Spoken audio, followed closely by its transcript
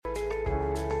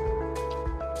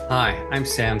Hi, I'm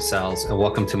Sam Sells, and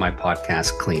welcome to my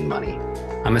podcast, Clean Money.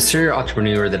 I'm a serial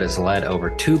entrepreneur that has led over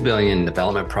 2 billion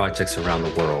development projects around the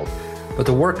world. But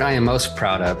the work I am most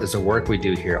proud of is the work we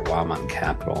do here at Wild Mountain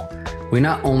Capital. We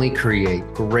not only create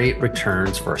great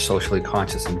returns for our socially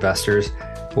conscious investors,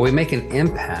 but we make an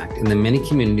impact in the many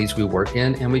communities we work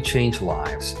in, and we change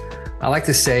lives. I like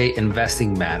to say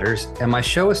investing matters, and my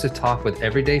show is to talk with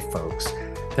everyday folks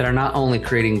that are not only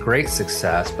creating great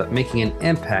success, but making an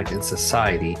impact in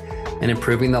society and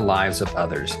improving the lives of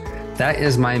others. That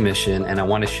is my mission, and I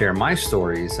want to share my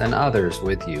stories and others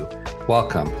with you.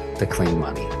 Welcome to Clean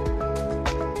Money.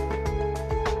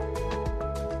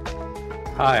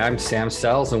 Hi, I'm Sam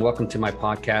Sells, and welcome to my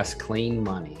podcast, Clean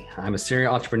Money. I'm a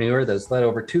serial entrepreneur that has led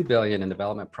over 2 billion in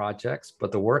development projects,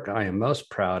 but the work I am most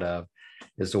proud of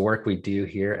is the work we do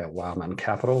here at Wild Mountain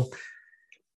Capital.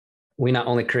 We not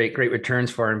only create great returns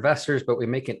for our investors, but we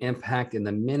make an impact in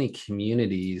the many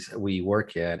communities we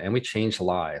work in, and we change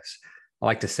lives. I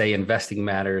like to say investing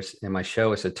matters, and my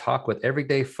show is to talk with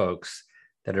everyday folks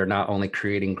that are not only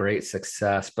creating great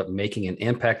success, but making an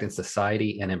impact in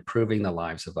society and improving the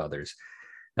lives of others.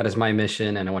 That is my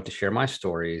mission, and I want to share my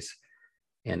stories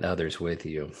and others with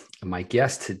you. My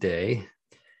guest today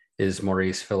is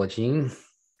Maurice Philogene.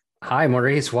 Hi,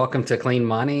 Maurice. Welcome to Clean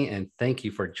Money, and thank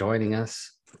you for joining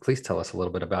us. Please tell us a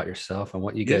little bit about yourself and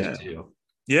what you guys do.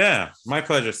 Yeah, my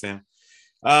pleasure, Sam.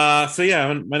 My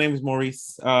name is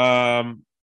Maurice.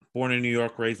 Born in New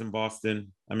York, raised in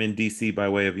Boston. I'm in DC by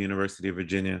way of University of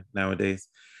Virginia nowadays.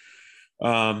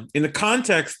 In the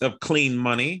context of clean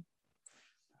money,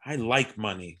 I like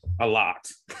money a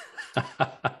lot.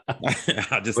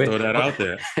 I'll just throw that out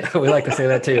there. We like to say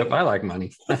that too. If I like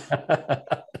money.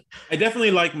 I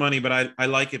definitely like money, but I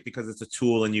like it because it's a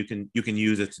tool, and you can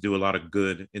use it to do a lot of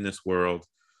good in this world.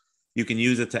 You can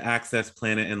use it to access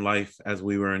planet and life as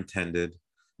we were intended,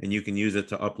 and you can use it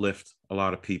to uplift a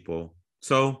lot of people.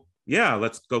 So yeah,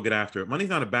 let's go get after it. Money's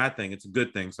not a bad thing. It's a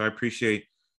good thing. So I appreciate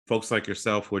folks like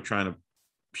yourself who are trying to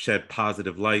shed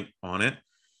positive light on it.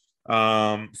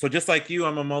 So just like you,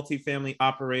 I'm a multifamily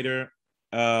operator.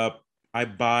 I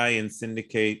buy and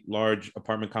syndicate large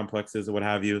apartment complexes or what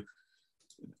have you.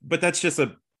 But that's just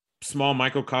a small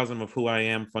microcosm of who I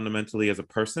am fundamentally as a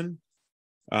person.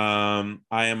 I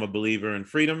am a believer in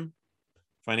freedom,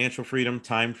 financial freedom,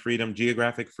 time freedom,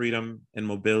 geographic freedom, and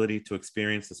mobility to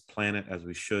experience this planet as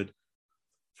we should.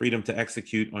 Freedom to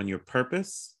execute on your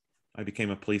purpose. I became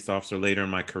a police officer later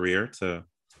in my career to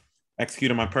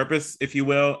execute on my purpose, if you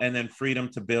will, and then freedom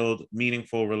to build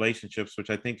meaningful relationships,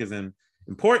 which I think is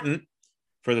important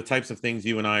for the types of things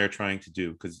you and I are trying to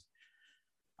do, because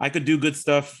I could do good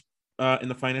stuff in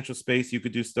the financial space. You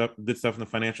could do good stuff in the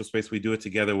financial space. We do it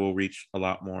together, we'll reach a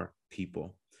lot more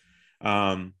people.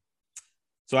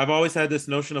 So I've always had this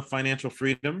notion of financial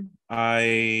freedom.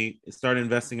 I started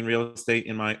investing in real estate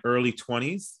in my early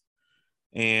 20s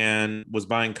and was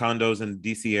buying condos in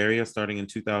the DC area starting in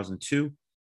 2002.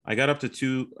 I got up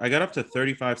to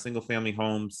 35 single family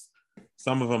homes.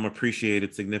 Some of them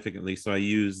appreciated significantly, so I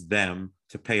used them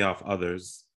to pay off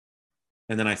others.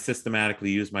 And then I systematically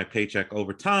used my paycheck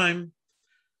over time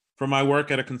for my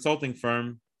work at a consulting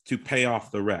firm to pay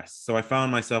off the rest. So I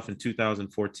found myself in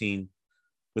 2014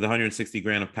 with 160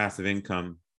 grand of passive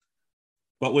income,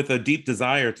 but with a deep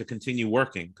desire to continue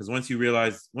working. Because once you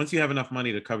have enough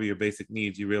money to cover your basic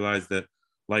needs, you realize that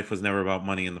life was never about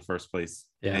money in the first place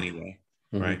anyway,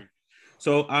 right?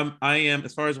 So I am,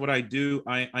 as far as what I do,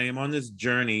 I am on this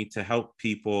journey to help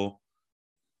people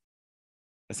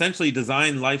essentially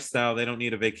design lifestyle they don't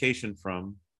need a vacation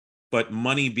from, but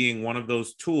money being one of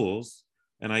those tools.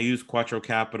 And I use Quattro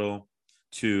Capital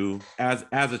as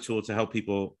a tool to help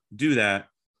people do that.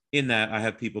 In that, I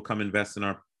have people come invest in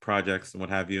our projects and what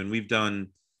have you. And we've done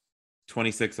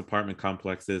 26 apartment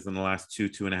complexes in the last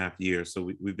 2.5 years.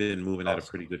 So we've been moving at a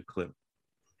pretty good clip.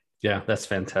 Yeah, that's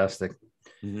fantastic.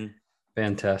 Mm-hmm.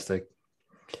 Fantastic.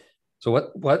 So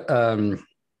what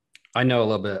I know a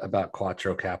little bit about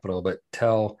Quattro Capital, but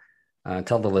tell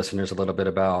the listeners a little bit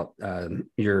about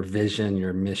your vision,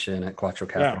 your mission at Quattro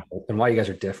Capital, and why you guys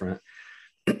are different.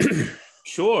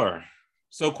 Sure.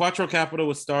 So Quattro Capital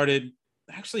was started.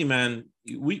 Actually, man,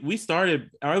 we started.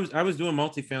 I was doing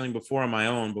multifamily before on my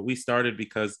own, but we started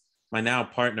because my now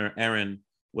partner Erin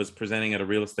was presenting at a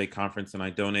real estate conference, and I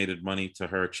donated money to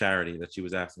her charity that she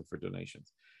was asking for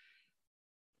donations.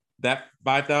 That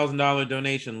 $5,000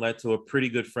 donation led to a pretty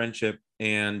good friendship,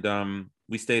 and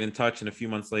we stayed in touch. And a few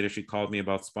months later, she called me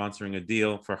about sponsoring a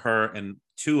deal for her and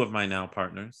two of my now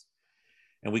partners.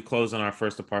 And we closed on our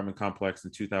first apartment complex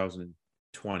in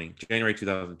January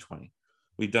 2020.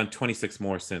 We've done 25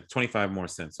 more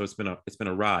since. So it's been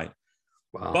a ride.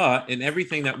 Wow. But in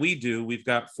everything that we do, we've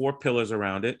got 4 pillars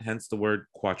around it, hence the word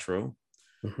Quattro.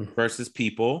 Mm-hmm. Versus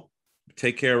people,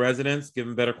 take care of residents, give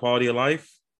them better quality of life,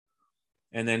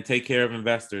 and then take care of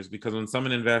investors. Because when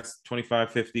someone invests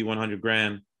 25, 50, 100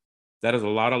 grand, that is a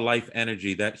lot of life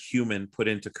energy that human put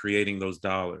into creating those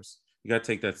dollars. You got to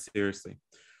take that seriously.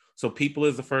 So people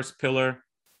is the first pillar.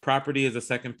 Property is the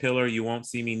second pillar. You won't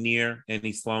see me near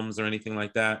any slums or anything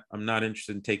like that. I'm not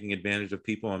interested in taking advantage of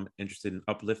people. I'm interested in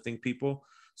uplifting people.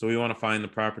 So we want to find the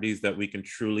properties that we can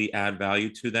truly add value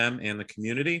to them and the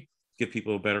community, give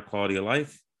people a better quality of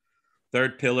life.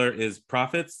 Third pillar is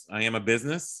profits. I am a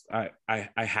business. I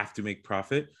have to make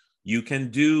profit. You can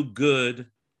do good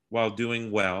while doing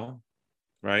well,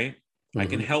 right? I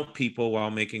can Mm-hmm. help people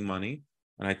while making money.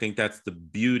 And I think that's the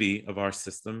beauty of our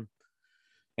system.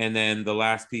 And then the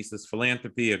last piece is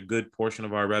philanthropy. A good portion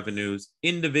of our revenues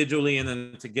individually and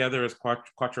then together as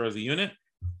Quattro as a unit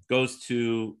goes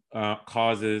to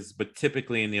causes, but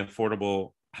typically in the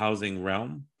affordable housing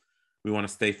realm. We want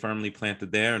to stay firmly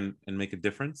planted there and make a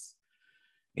difference.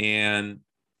 And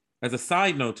as a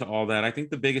side note to all that, I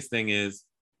think the biggest thing is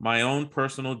my own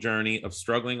personal journey of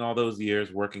struggling all those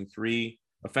years, working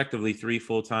effectively three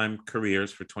full-time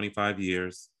careers for 25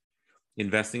 years,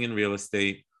 investing in real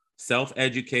estate,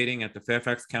 self-educating at the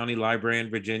Fairfax County Library in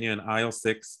Virginia and aisle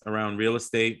 6 around real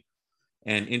estate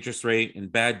and interest rate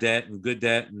and bad debt and good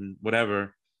debt and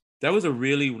whatever. That was a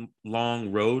really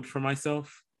long road for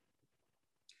myself.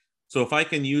 So if I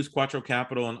can use Quattro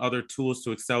Capital and other tools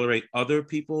to accelerate other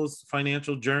people's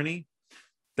financial journey,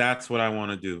 that's what I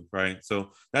want to do, right?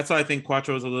 So that's why I think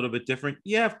Quattro is a little bit different.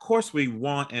 Yeah, of course we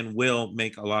want and will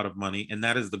make a lot of money, and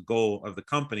that is the goal of the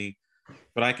company.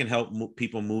 But I can help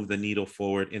people move the needle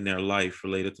forward in their life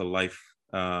related to life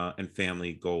and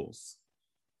family goals.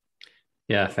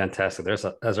 Yeah, fantastic. There's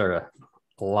a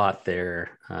lot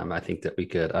there. I think that we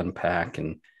could unpack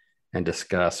and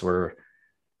discuss. We're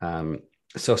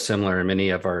so similar in many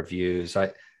of our views.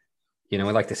 We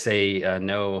like to say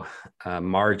no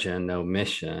margin, no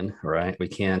mission, right? We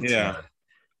can't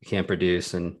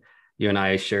produce. And you and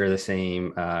I share the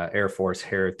same Air Force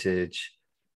heritage.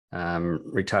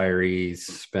 Retirees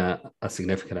spent a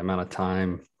significant amount of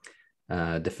time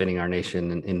defending our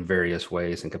nation in various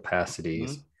ways and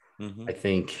capacities. Mm-hmm. Mm-hmm. I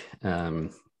think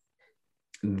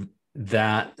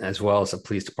that, as well as the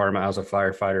police department, I was a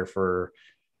firefighter for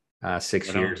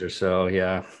 6 years or so.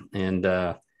 Yeah.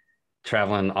 And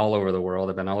traveling all over the world.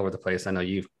 I've been all over the place. I know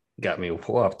you've got me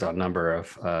whooped on number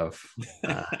of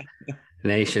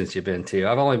nations you've been to.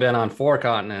 I've only been on 4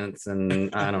 continents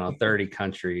and I don't know, 30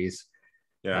 countries.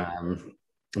 Yeah.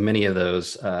 Many of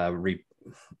those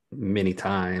many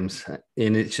times.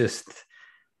 And it's just,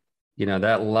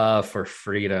 that love for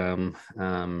freedom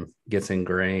gets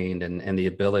ingrained and the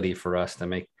ability for us to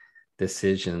make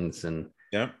decisions. And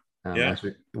as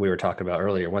we were talking about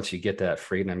earlier, once you get that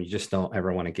freedom, you just don't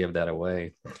ever want to give that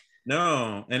away.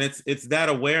 No, and it's that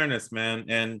awareness, man.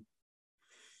 And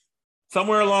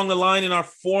somewhere along the line in our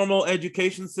formal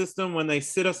education system, when they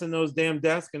sit us in those damn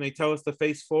desks and they tell us to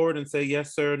face forward and say,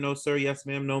 yes, sir, no, sir, yes,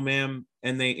 ma'am, no, ma'am.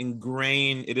 And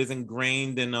it is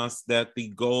ingrained in us that the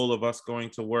goal of us going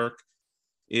to work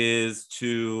is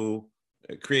to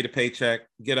create a paycheck,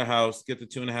 get a house, get the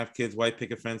 2.5 kids, white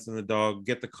picket fence and the dog,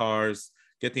 get the cars,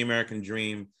 get the American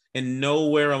dream. And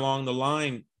nowhere along the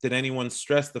line did anyone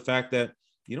stress the fact that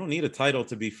you don't need a title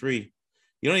to be free.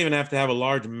 You don't even have to have a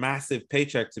large, massive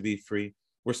paycheck to be free.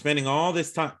 We're spending all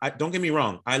this time. Don't get me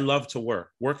wrong. I love to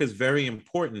work. Work is very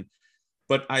important.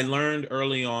 But I learned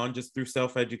early on, just through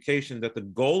self-education, that the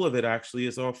goal of it actually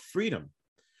is all freedom.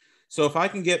 So if I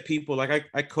can get people, like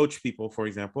I coach people, for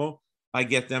example, I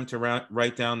get them to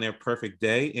write down their perfect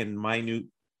day in minute,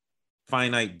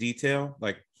 finite detail.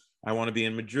 Like, I want to be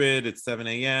in Madrid at 7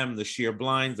 a.m. The sheer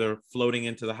blinds are floating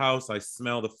into the house. I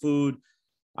smell the food.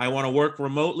 I want to work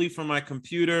remotely from my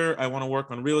computer. I want to work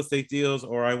on real estate deals,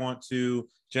 or I want to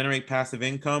generate passive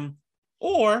income,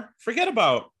 or forget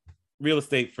about real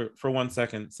estate for 1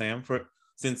 second, Sam,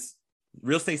 since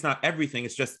real estate's not everything.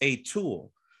 It's just a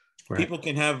tool. Right. People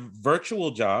can have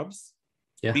virtual jobs,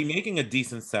 be making a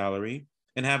decent salary,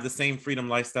 and have the same freedom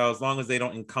lifestyle as long as they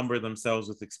don't encumber themselves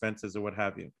with expenses or what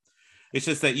have you. It's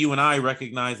just that you and I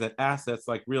recognize that assets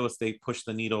like real estate push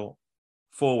the needle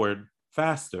forward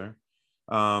faster.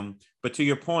 But to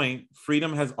your point,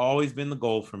 freedom has always been the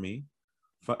goal for me.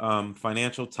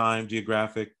 Financial, time,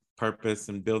 geographic, purpose,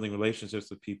 and building relationships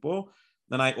with people.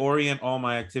 Then I orient all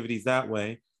my activities that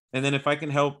way. And then if I can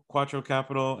help Quattro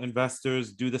Capital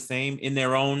investors do the same in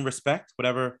their own respect,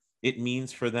 whatever it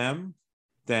means for them,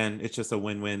 then it's just a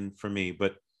win-win for me.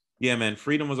 But yeah, man,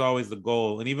 freedom was always the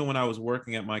goal. And even when I was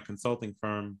working at my consulting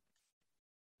firm,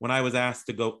 when I was asked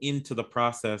to go into the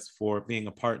process for being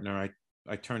a partner,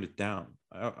 I turned it down.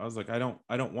 I was like, I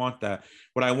don't want that.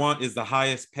 What I want is the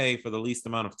highest pay for the least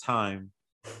amount of time.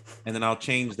 And then I'll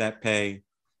change that pay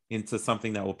into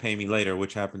something that will pay me later,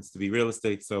 which happens to be real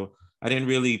estate. So I didn't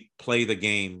really play the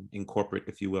game in corporate,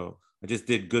 if you will. I just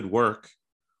did good work,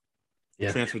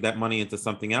 transferred that money into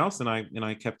something else, and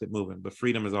I kept it moving. But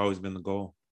freedom has always been the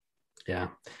goal. Yeah.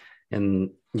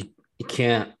 And you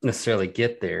can't necessarily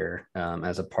get there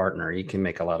as a partner. You can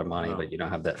make a lot of money, but you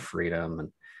don't have that freedom.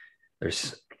 And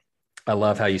I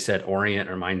love how you said orient.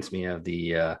 Reminds me of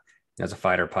the as a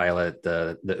fighter pilot,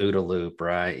 the OODA loop,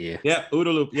 right? Yeah,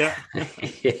 OODA loop. Yeah.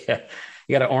 Yeah.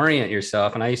 You got to orient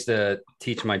yourself. And I used to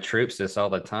teach my troops this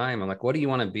all the time. I'm like, what do you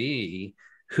want to be?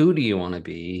 Who do you want to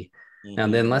be? Mm-hmm.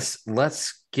 And then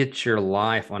let's get your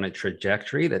life on a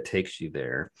trajectory that takes you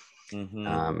there.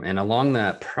 Mm-hmm. And along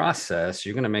that process,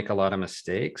 you're going to make a lot of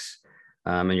mistakes,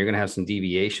 and you're going to have some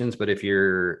deviations. But if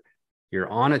you're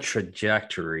on a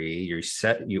trajectory,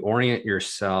 you orient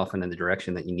yourself in the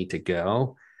direction that you need to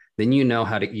go, then you know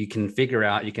you can figure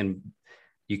out, you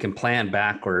can plan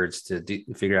backwards to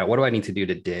figure out, what do I need to do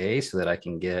today so that I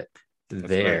can get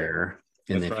there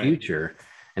in the future.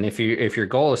 And if your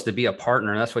goal is to be a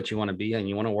partner, that's what you want to be, and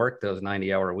you want to work those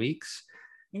 90-hour weeks.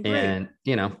 And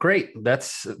great.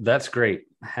 That's great.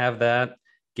 Have that.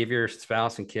 Give your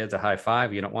spouse and kids a high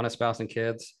five. You don't want a spouse and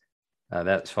kids,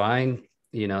 that's fine.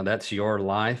 That's your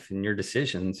life and your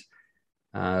decisions.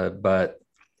 But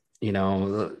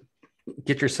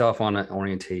get yourself on an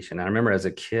orientation. I remember as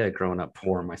a kid growing up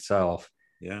poor myself.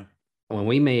 Yeah.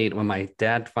 When my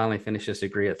dad finally finished his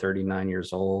degree at 39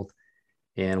 years old,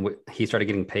 and he started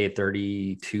getting paid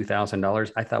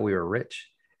 $32,000, I thought we were rich.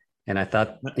 And I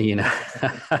thought, all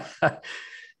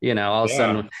of a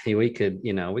sudden we could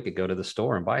go to the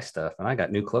store and buy stuff. And I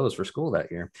got new clothes for school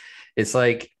that year. It's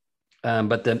like,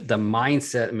 but the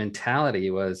mindset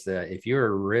mentality was that if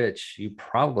you're rich, you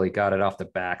probably got it off the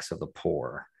backs of the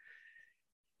poor.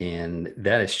 And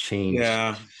that has changed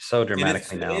so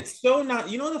dramatically now. It's so not,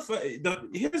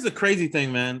 here's the crazy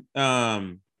thing, man.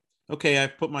 Okay, I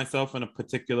put myself in a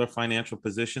particular financial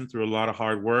position through a lot of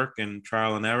hard work and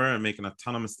trial and error and making a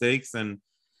ton of mistakes.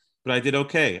 But I did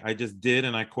okay. I just did,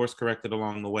 and I course corrected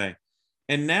along the way.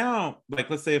 And now, like,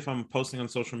 let's say if I'm posting on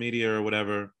social media or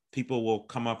whatever, people will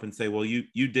come up and say, well,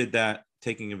 you did that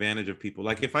taking advantage of people.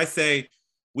 Like if I say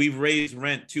we've raised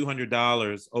rent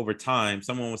 $200 over time,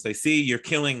 someone will say, see, you're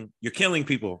killing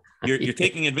people. You're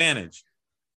taking advantage.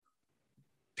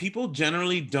 People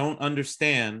generally don't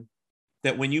understand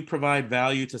that when you provide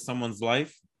value to someone's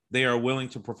life, they are willing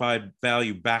to provide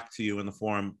value back to you in the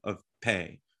form of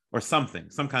pay or some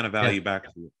kind of value back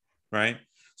to you, right?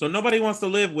 So nobody wants to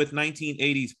live with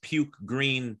 1980s puke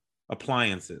green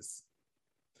appliances.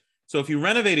 So if you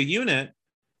renovate a unit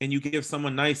and you give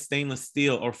someone nice stainless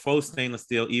steel or faux stainless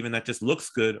steel, even that just looks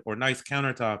good, or nice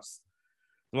countertops,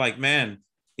 like, man,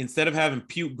 instead of having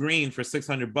puke green for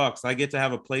 $600, I get to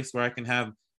have a place where I can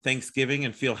have Thanksgiving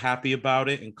and feel happy about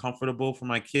it and comfortable for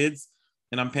my kids,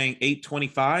 and I'm paying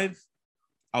 $825,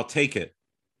 I'll take it.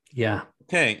 Yeah.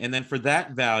 Okay. And then for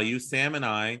that value, Sam and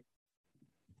I,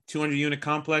 200 unit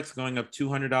complex, going up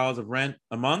 $200 of rent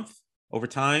a month over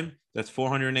time. That's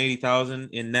 $480,000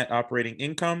 in net operating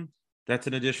income. That's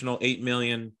an additional $8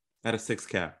 million at a 6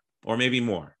 cap, or maybe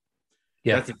more.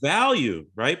 Yeah. That's value,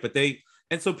 right?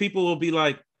 And so people will be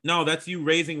like, no, that's you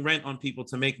raising rent on people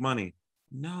to make money.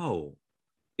 No.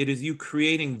 It is you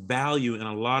creating value in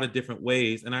a lot of different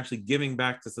ways and actually giving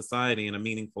back to society in a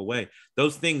meaningful way.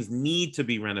 Those things need to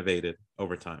be renovated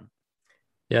over time.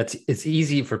 Yeah, it's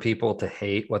easy for people to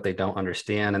hate what they don't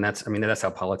understand. And that's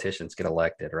how politicians get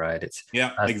elected, right? It's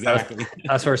exactly.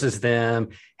 Us versus them.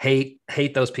 Hate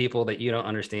those people that you don't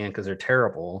understand because they're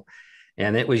terrible.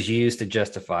 And it was used to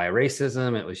justify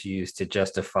racism. It was used to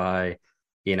justify,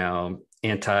 I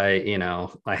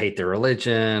hate their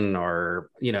religion, or,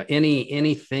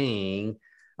 anything.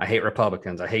 I hate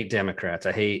Republicans. I hate Democrats.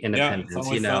 I hate independents,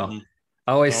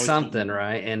 always something,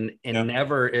 right? And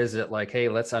never is it like, hey,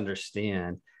 let's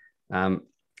understand.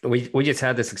 We just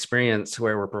had this experience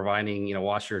where we're providing,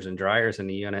 washers and dryers in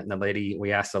the unit. And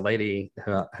we asked the lady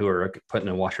who are putting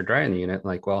a washer dryer in the unit,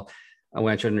 like, well, I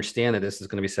want you to understand that this is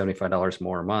going to be $75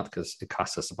 more a month because it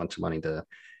costs us a bunch of money to,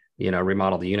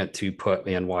 remodel the unit to put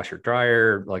in washer,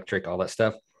 dryer, electric, all that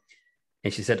stuff.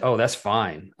 And she said, oh, that's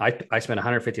fine. I spent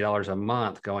 $150 a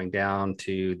month going down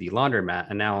to the laundromat,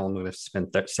 and now I'm going to spend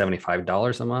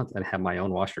 $75 a month and have my own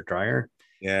washer dryer.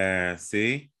 Yeah.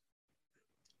 See,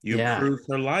 you improved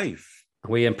her life.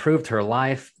 We improved her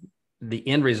life. The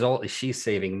end result is she's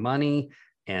saving money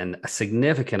and a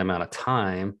significant amount of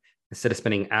time. instead of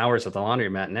spending hours at the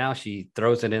laundromat, now she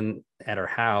throws it in at her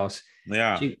house.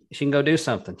 Yeah. She can go do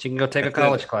something. She can go take a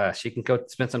college class. She can go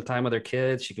spend some time with her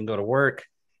kids. She can go to work.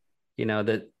 You know,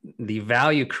 that the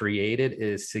value created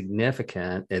is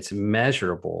significant. It's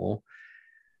measurable.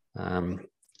 And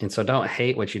so don't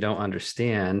hate what you don't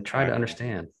understand. Try to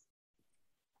understand.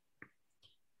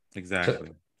 Exactly.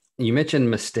 So you mentioned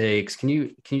mistakes. Can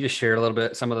you just share a little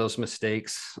bit some of those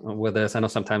mistakes with us? I know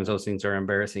sometimes those things are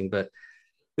embarrassing, but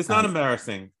it's not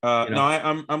embarrassing.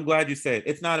 No, I'm glad you said it.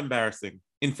 It's not embarrassing.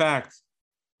 In fact,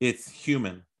 it's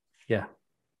human. Yeah.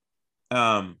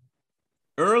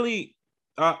 Early,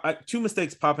 two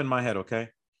mistakes pop in my head. Okay.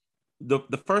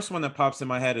 The first one that pops in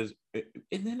my head is,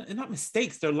 and then not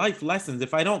mistakes, they're life lessons.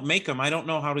 If I don't make them, I don't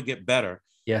know how to get better.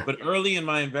 Yeah. But early in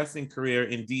my investing career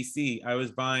in DC, I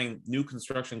was buying new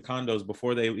construction condos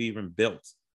before they were even built.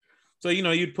 So, you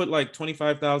know, you'd put like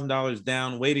 $25,000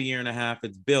 down, wait a year and a half,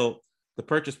 it's built. The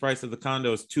purchase price of the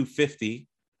condo is $250,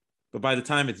 but by the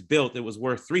time it's built, it was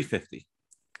worth $350. It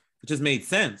just made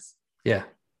sense. Yeah.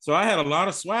 So I had a lot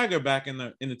of swagger back in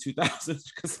the 2000s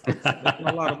because I was making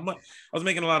a lot of money. I was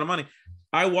making a lot of money.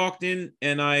 I walked in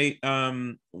and I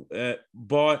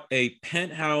bought a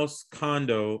penthouse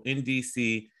condo in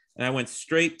DC, and I went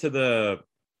straight to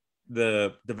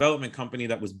the development company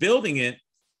that was building it.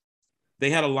 They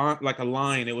had a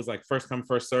line. It was like first come,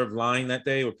 first served line that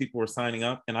day where people were signing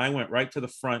up. And I went right to the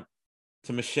front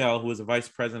to Michelle, who was the vice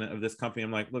president of this company.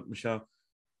 I'm like, look, Michelle,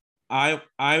 I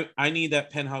need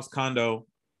that penthouse condo.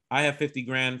 I have 50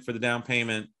 grand for the down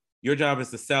payment. Your job is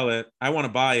to sell it. I want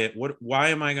to buy it. Why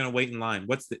am I going to wait in line?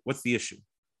 What's the issue?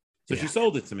 So she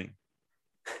sold it to me.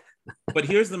 But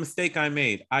here's the mistake I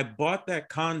made. I bought that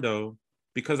condo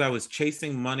because I was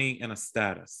chasing money and a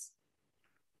status.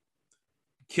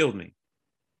 Killed me.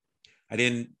 I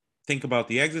didn't think about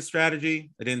the exit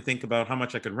strategy. I didn't think about how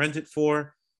much I could rent it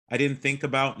for. I didn't think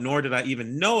about, nor did I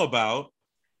even know about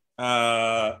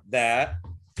that,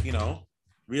 you know,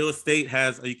 real estate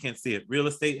has, you can't see it. Real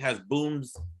estate has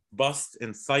booms, busts,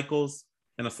 and cycles,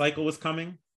 and a cycle was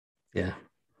coming. Yeah.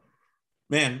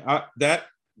 Man,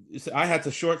 I had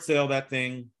to short sale that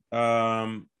thing.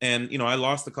 And, you know, I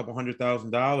lost a couple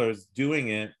 $100,000 doing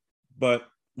it. But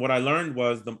what I learned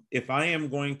was if I am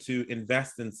going to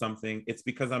invest in something, it's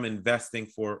because I'm investing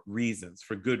for reasons,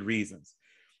 for good reasons.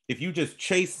 If you just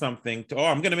chase something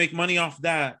I'm going to make money off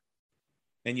that,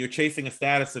 and you're chasing a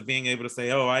status of being able to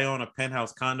say, oh, I own a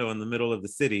penthouse condo in the middle of the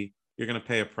city, you're going to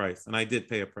pay a price. And I did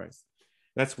pay a price.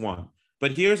 That's one.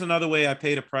 But here's another way I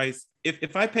paid a price.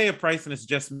 If I pay a price and it's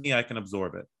just me, I can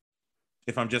absorb it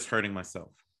if I'm just hurting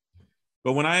myself.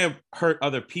 But when I hurt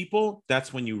other people,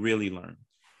 that's when you really learn.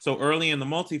 So early in the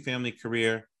multifamily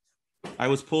career, I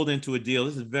was pulled into a deal.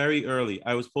 This is very early.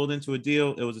 I was pulled into a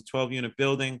deal. It was a 12-unit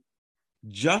building.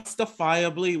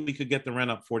 Justifiably, we could get the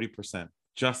rent up 40%.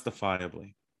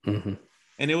 Justifiably. Mm-hmm.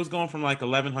 And it was going from like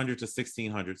 1,100 to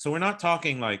 1,600. So we're not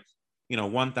talking like, you know,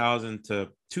 1,000 to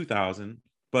 2,000,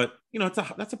 but you know,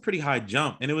 that's a pretty high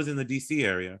jump. And it was in the DC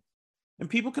area, and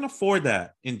people can afford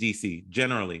that in DC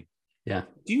generally. Yeah.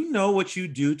 Do you know what you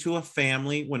do to a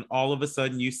family when all of a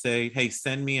sudden you say, hey,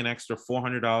 send me an extra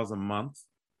 $400 a month?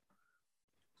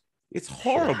 It's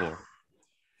horrible.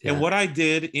 Yeah. And what I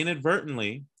did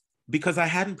inadvertently, because I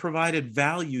hadn't provided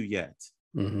value yet,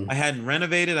 I hadn't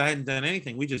renovated, I hadn't done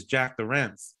anything. We just jacked the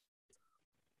rents.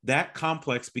 That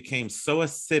complex became so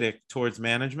acidic towards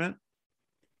management.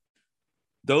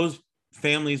 Those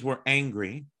families were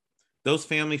angry. Those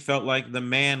families felt like the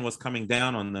man was coming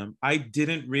down on them. I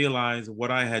didn't realize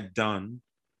what I had done.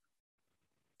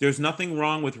 There's nothing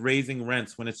wrong with raising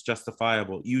rents when it's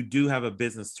justifiable. You do have a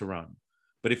business to run.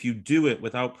 But if you do it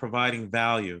without providing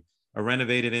value, a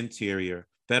renovated interior,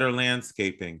 better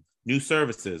landscaping, new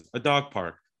services, a dog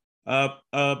park, a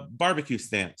barbecue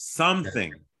stand,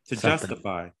 something to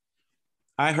justify.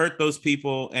 I hurt those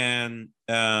people, and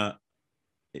that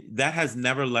has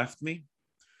never left me,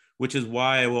 which is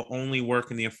why I will only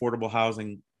work in the affordable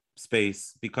housing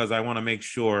space, because I want to make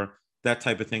sure that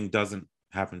type of thing doesn't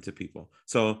happen to people.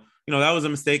 So, you know, that was a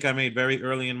mistake I made very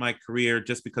early in my career,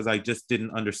 just because I just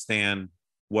didn't understand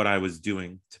what I was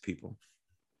doing to people.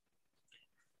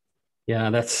 Yeah,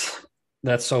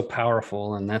 that's so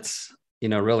powerful. And that's, you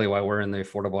know, really why we're in the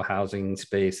affordable housing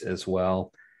space as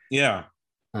well. Yeah.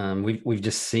 We've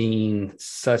just seen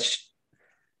such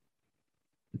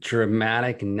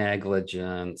dramatic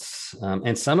negligence,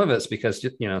 and some of it's because,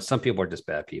 you know, some people are just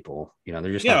bad people. You know,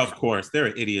 they're just of course, there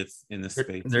are idiots in this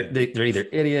space. They're either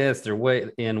idiots, they're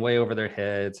way over their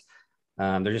heads.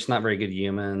 They're just not very good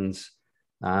humans.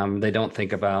 They don't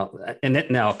think about,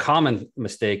 now a common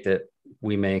mistake that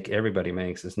we make, everybody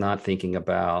makes, is not thinking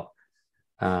about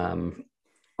um,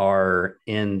 our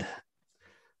end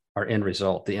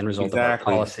result, the end result of our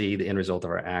Exactly. policy, the end result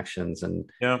of our actions. And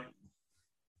Yeah.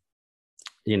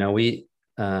 you know, we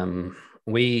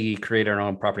create our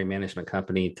own property management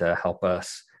company to help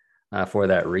us for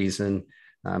that reason,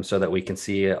 so that we can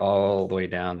see it all the way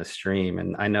down the stream.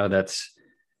 And I know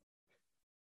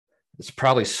it's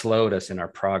probably slowed us in our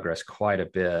progress quite a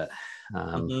bit,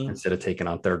 instead of taking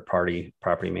on third party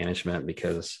property management,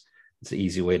 because it's an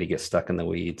easy way to get stuck in the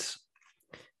weeds.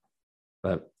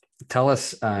 But tell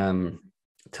us a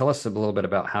little bit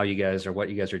about how you guys, or what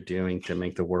you guys are doing to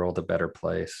make the world a better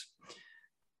place,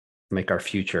 make our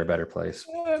future a better place.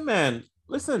 Yeah, man.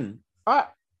 Listen,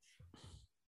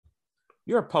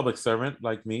 you're a public servant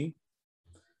like me.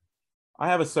 I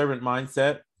have a servant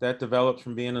mindset that developed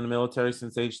from being in the military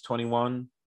since age 21,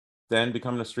 then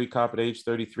becoming a street cop at age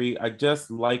 33. I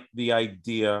just like the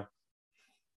idea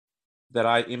that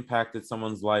I impacted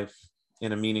someone's life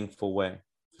in a meaningful way.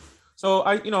 So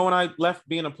when I left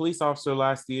being a police officer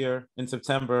last year in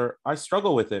September, I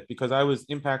struggle with it because I was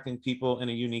impacting people in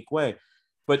a unique way.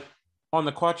 But on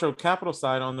the Quattro Capital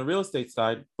side, on the real estate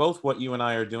side, both what you and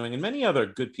I are doing and many other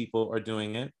good people are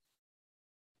doing it,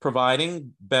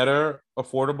 providing better,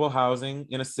 affordable housing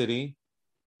in a city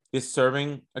is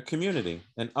serving a community,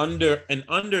 an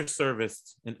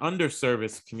underserviced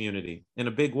community in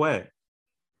a big way.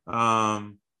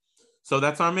 So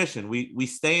that's our mission. We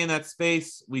stay in that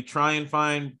space. We try and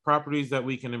find properties that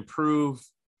we can improve.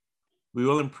 We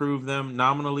will improve them,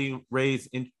 nominally raise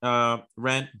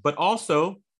rent, but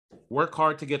also work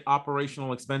hard to get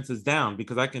operational expenses down,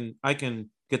 because I can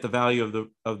get the value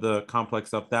of the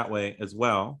complex up that way as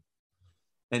well,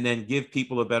 and then give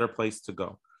people a better place to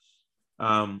go.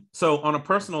 So on a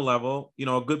personal level,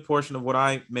 a good portion of what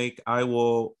I make, I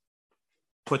will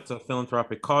put to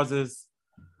philanthropic causes.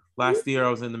 Last year, I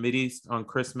was in the Mideast on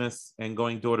Christmas and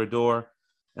going door to door,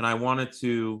 and I wanted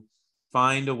to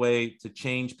find a way to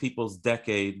change people's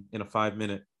decade in a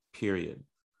 5-minute period.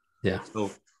 Yeah. So,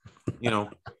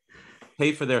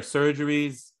 pay for their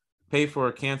surgeries, pay for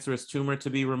a cancerous tumor to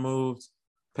be removed,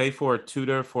 pay for a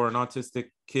tutor for an autistic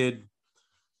kid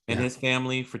and his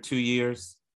family for 2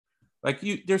 years.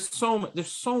 There's so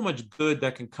much good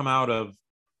that can come out of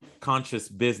conscious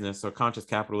business, or conscious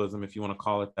capitalism, if you want to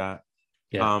call it that.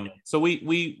 Yeah. So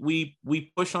we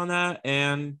push on that,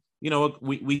 and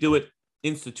we do it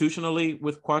institutionally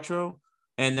with Quattro,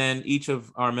 and then each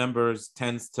of our members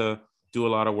tends to do a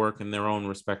lot of work in their own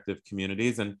respective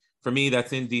communities. And for me,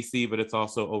 that's in DC, but it's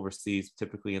also overseas,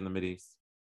 typically in the Mideast.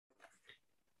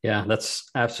 Yeah, that's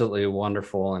absolutely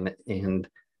wonderful. And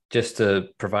just to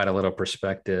provide a little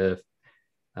perspective,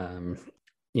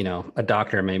 a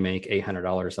doctor may make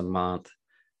 $800 a month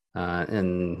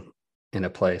in a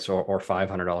place, or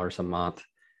 $500 a month,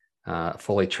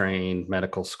 fully trained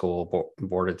medical school,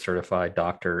 boarded certified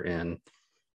doctor in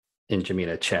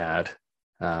Jamaica, Chad.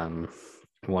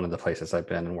 One of the places I've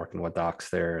been and working with docs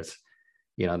there is,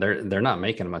 they're not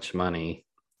making much money.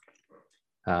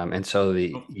 And so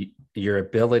your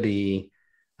ability,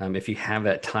 if you have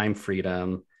that time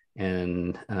freedom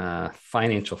and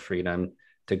financial freedom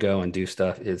to go and do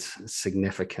stuff, is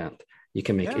significant. You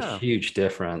can make a huge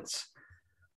difference.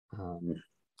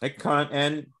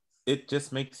 And it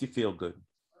just makes you feel good.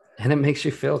 And it makes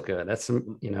you feel good. That's,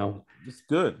 it's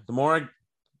good. The more I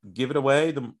give it away,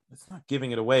 it's not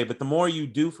giving it away, but the more you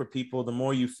do for people, the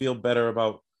more you feel better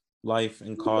about life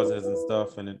and causes and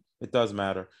stuff. And it does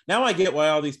matter. Now I get why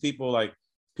all these people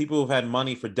who've had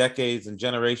money for decades and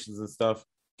generations and stuff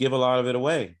give a lot of it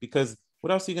away, because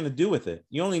what else are you going to do with it?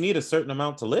 You only need a certain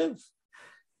amount to live.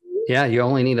 Yeah, you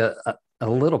only need a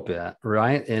little bit,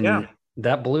 right? And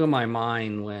that blew my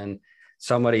mind when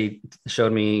somebody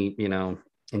showed me,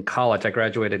 in college. I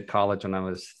graduated college when I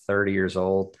was 30 years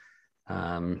old.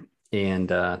 And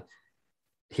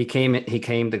he came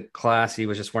to class. He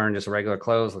was just wearing just regular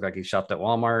clothes, looked like he shopped at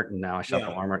Walmart. And now I shop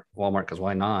at Walmart because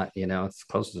why not? It's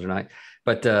close to the night.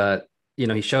 But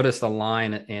he showed us the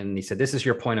line, and he said, "This is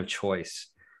your point of choice.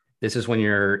 This is when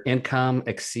your income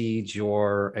exceeds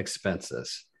your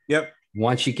expenses." Yep.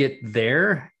 Once you get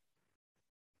there,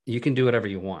 you can do whatever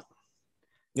you want.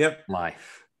 Yep.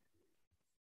 Life.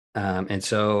 And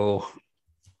so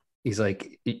he's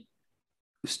like,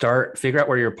 figure out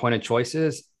where your point of choice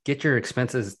is, get your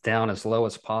expenses down as low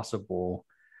as possible,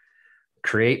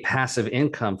 create passive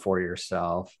income for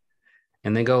yourself,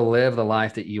 and then go live the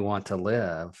life that you want to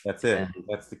live. That's it.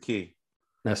 That's the key.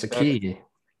 That's the key.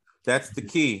 That's the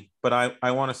key. But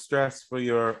I want to stress for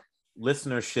your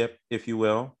listenership, if you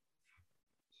will,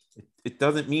 it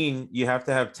doesn't mean you have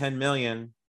to have $10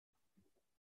 million.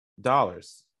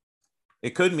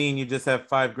 It could mean you just have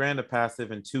 $5,000 of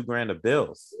passive and $2,000 of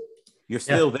bills. You're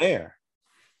Yeah. still there.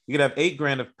 You could have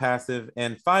 $8,000 of passive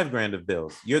and $5,000 of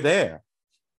bills. You're there.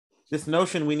 This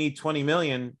notion we need 20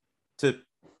 million to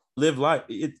live life,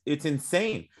 it's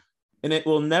insane. And it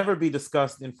will never be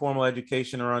discussed in formal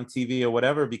education or on TV or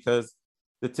whatever, because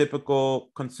the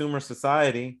typical consumer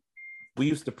society, we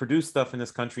used to produce stuff in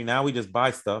this country. Now we just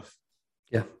buy stuff.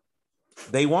 Yeah.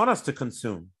 They want us to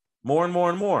consume more and more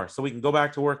and more so we can go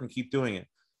back to work and keep doing it.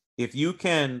 If you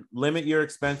can limit your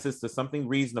expenses to something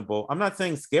reasonable, I'm not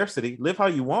saying scarcity, live how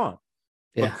you want,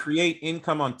 but create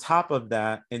income on top of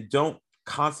that and don't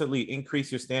constantly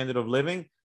increase your standard of living,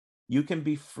 you can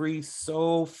be free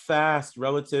so fast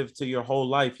relative to your whole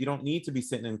life. You don't need to be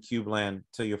sitting in cube land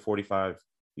till you're 45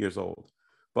 years old.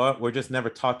 But we're just never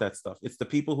taught that stuff. It's the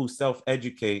people who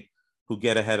self-educate who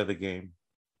get ahead of the game.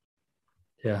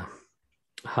 Yeah,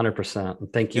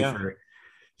 100%. Thank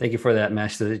you for that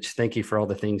message. Thank you for all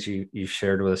the things you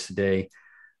shared with us today.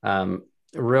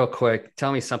 Real quick,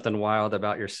 tell me something wild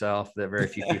about yourself that very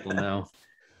few people know.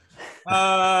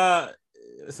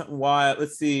 Something wild.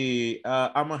 Let's see.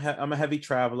 I'm a heavy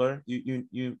traveler.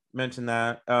 You mentioned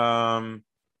that.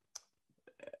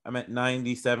 I'm at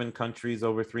 97 countries,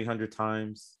 over 300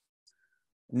 times.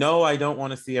 No, I don't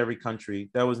want to see every country.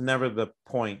 That was never the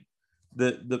point.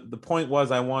 The point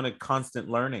was I wanted constant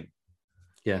learning.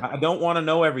 Yeah. I don't want to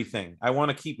know everything. I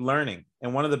want to keep learning.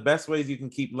 And one of the best ways you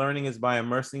can keep learning is by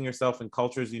immersing yourself in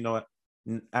cultures you know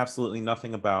absolutely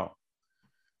nothing about.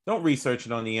 Don't research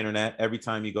it on the internet every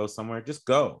time you go somewhere. Just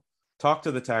go. Talk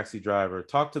to the taxi driver.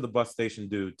 Talk to the bus station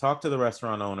dude. Talk to the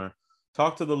restaurant owner.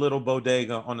 Talk to the little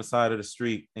bodega on the side of the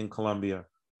street in Colombia.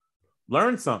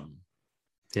 Learn something.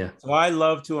 Yeah. So I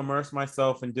love to immerse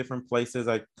myself in different places.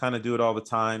 I kind of do it all the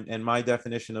time. And my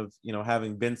definition of,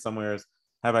 having been somewhere is,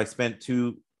 have I spent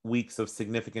 2 weeks of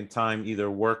significant time either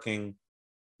working,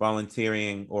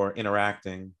 volunteering, or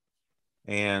interacting?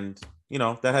 And,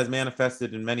 that has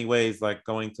manifested in many ways, like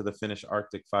going to the Finnish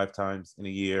Arctic 5 times in a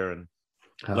year and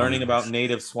learning about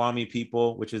native Swami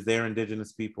people, which is their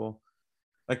indigenous people.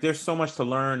 Like, there's so much to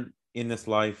learn in this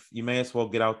life. You may as well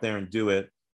get out there and do it.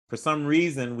 For some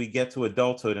reason, we get to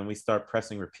adulthood and we start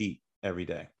pressing repeat every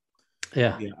day.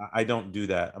 Yeah. I don't do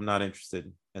that. I'm not interested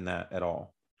in that at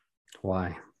all.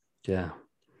 Why? Yeah.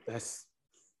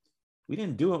 We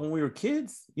didn't do it when we were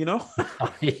kids, Why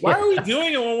are we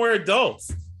doing it when we're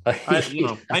adults?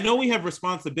 I know we have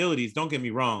responsibilities, don't get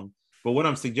me wrong, but what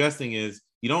I'm suggesting is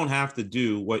you don't have to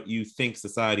do what you think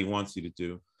society wants you to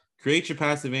do. Create your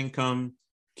passive income,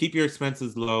 keep your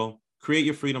expenses low, create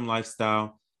your freedom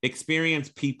lifestyle, experience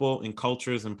people and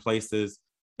cultures and places,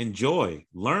 enjoy,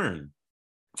 learn.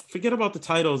 Forget about the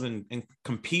titles and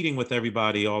competing with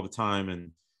everybody all the time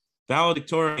and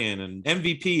valedictorian and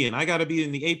MVP and I got to be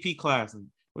in the AP class. And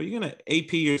well, you're going to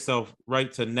AP yourself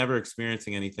right to never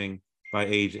experiencing anything by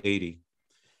age 80.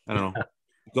 I don't know.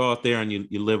 Go out there and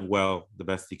you live well the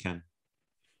best you can.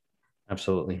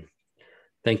 Absolutely.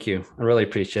 Thank you. I really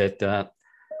appreciate that.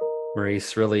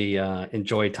 Maurice, really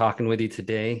enjoyed talking with you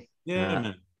today.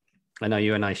 Yeah. I know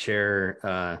you and I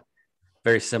share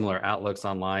very similar outlooks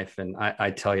on life. And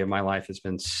I tell you, my life has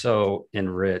been so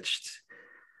enriched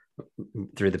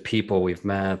through the people we've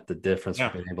met, the difference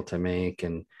we've been able to make,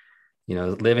 and,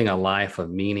 living a life of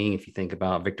meaning. If you think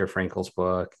about Viktor Frankl's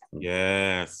book,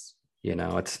 yes,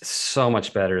 it's so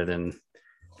much better than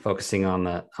focusing on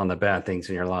the bad things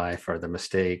in your life or the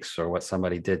mistakes or what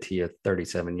somebody did to you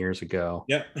 37 years ago.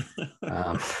 Yeah.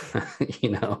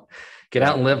 Get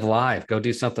out and live life, go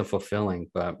do something fulfilling.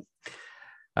 But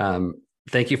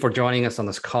thank you for joining us on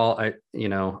this call. I,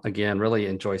 again, really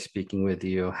enjoy speaking with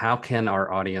you. How can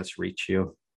our audience reach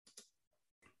you?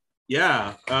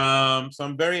 Yeah. So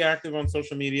I'm very active on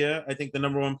social media. I think the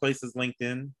number one place is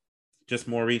LinkedIn, just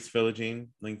Maurice Philogene,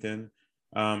 LinkedIn.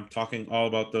 Talking all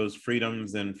about those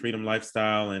freedoms and freedom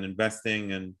lifestyle and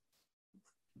investing and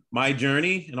my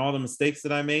journey and all the mistakes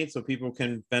that I made so people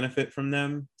can benefit from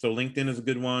them. So LinkedIn is a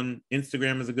good one.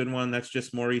 Instagram is a good one. That's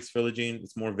just Maurice Philogene.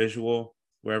 It's more visual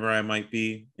wherever I might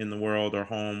be in the world or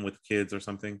home with kids or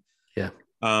something. Yeah.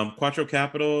 Quattro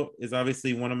Capital is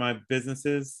obviously one of my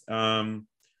businesses.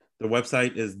 The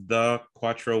website is The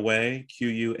Quattro Way,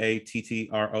 QUATTROWAY,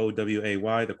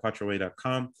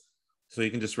 thequattroway.com. So you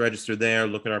can just register there,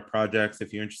 look at our projects.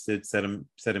 If you're interested, set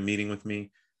a meeting with me.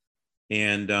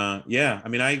 And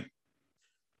the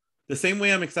same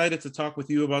way I'm excited to talk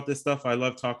with you about this stuff, I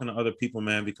love talking to other people,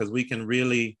 man, because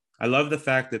I love the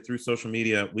fact that through social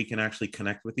media, we can actually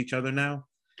connect with each other now.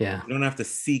 Yeah. You don't have to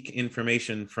seek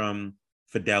information from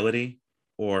Fidelity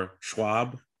or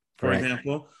Schwab, for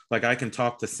example. Like I can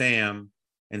talk to Sam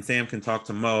and Sam can talk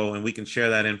to Mo and we can share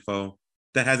that info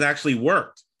that has actually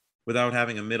worked without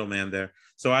having a middleman there.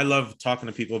 So I love talking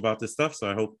to people about this stuff. So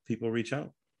I hope people reach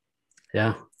out.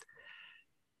 Yeah.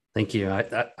 Thank you.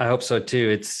 I hope so too.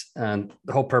 It's the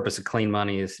whole purpose of clean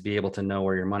money is to be able to know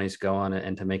where your money's going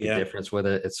and to make a difference with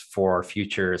it. It's for our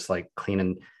future. It's like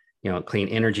clean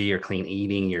energy or clean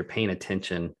eating. You're paying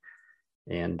attention,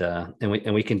 and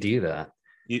we can do that.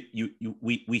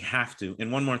 We have to.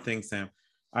 And one more thing, Sam,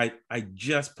 I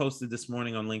just posted this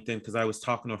morning on LinkedIn because I was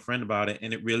talking to a friend about it,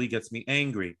 and it really gets me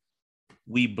angry.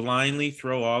 We blindly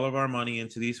throw all of our money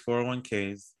into these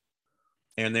 401ks.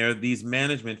 And there are these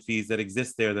management fees that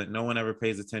exist there that no one ever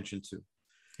pays attention to.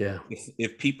 Yeah.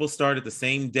 If people start at the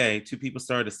same day, two people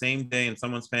start the same day, and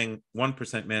someone's paying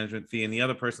 1% management fee and the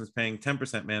other person's paying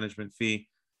 10% management fee,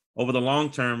 over the long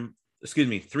term,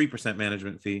 3%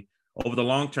 management fee. Over the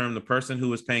long term, the person who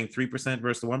was paying 3%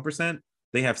 versus the 1%,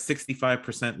 they have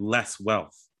 65% less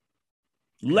wealth.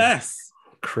 Less.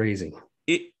 Crazy.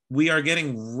 We are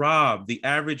getting robbed. The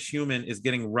average human is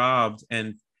getting robbed,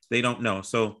 and they don't know.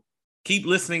 So keep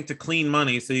listening to Clean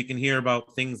Money so you can hear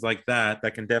about things like that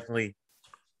can definitely,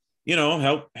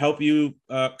 help you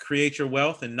create your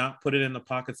wealth and not put it in the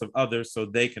pockets of others so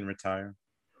they can retire.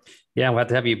 Yeah, we'll have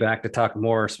to have you back to talk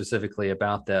more specifically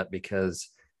about that, because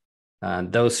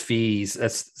those fees,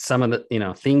 that's some of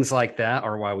the, things like that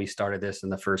are why we started this in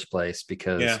the first place,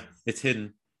 because it's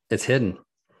hidden. It's hidden.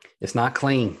 It's not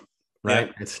clean, right?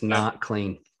 Yeah. It's not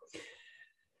clean.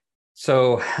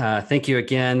 So thank you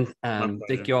again.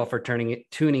 Thank you all for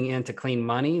tuning in to Clean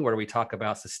Money, where we talk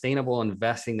about sustainable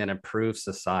investing that improves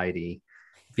society.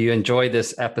 If you enjoyed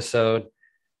this episode,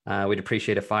 we'd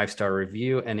appreciate a 5-star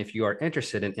review. And if you are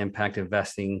interested in impact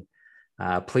investing,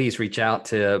 please reach out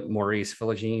to Maurice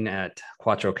Philogene at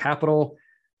Quattro Capital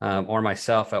or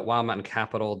myself at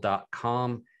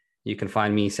wildmountaincapital.com. You can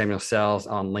find me, Samuel Sells,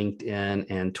 on LinkedIn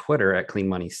and Twitter at Clean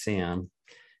Money Sam.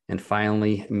 And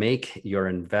finally, make your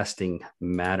investing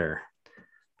matter,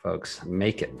 folks.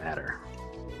 Make it matter.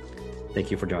 Thank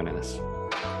you for joining us.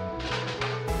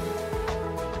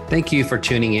 Thank you for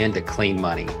tuning in to Clean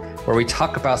Money, where we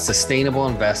talk about sustainable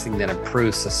investing that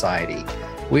improves society.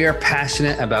 We are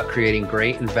passionate about creating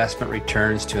great investment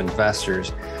returns to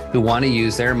investors who want to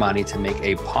use their money to make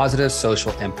a positive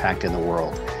social impact in the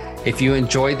world. If you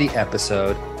enjoyed the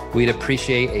episode, we'd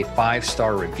appreciate a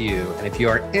 5-star review. And if you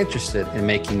are interested in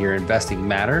making your investing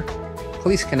matter,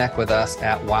 please connect with us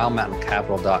at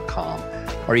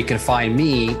wildmountaincapital.com. Or you can find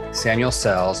me, Samuel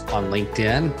Sells, on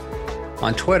LinkedIn,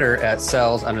 on Twitter at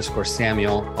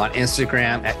Sells_Samuel, on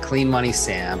Instagram at Clean Money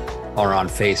Sam, or on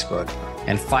Facebook.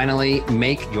 And finally,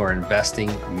 make your investing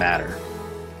matter.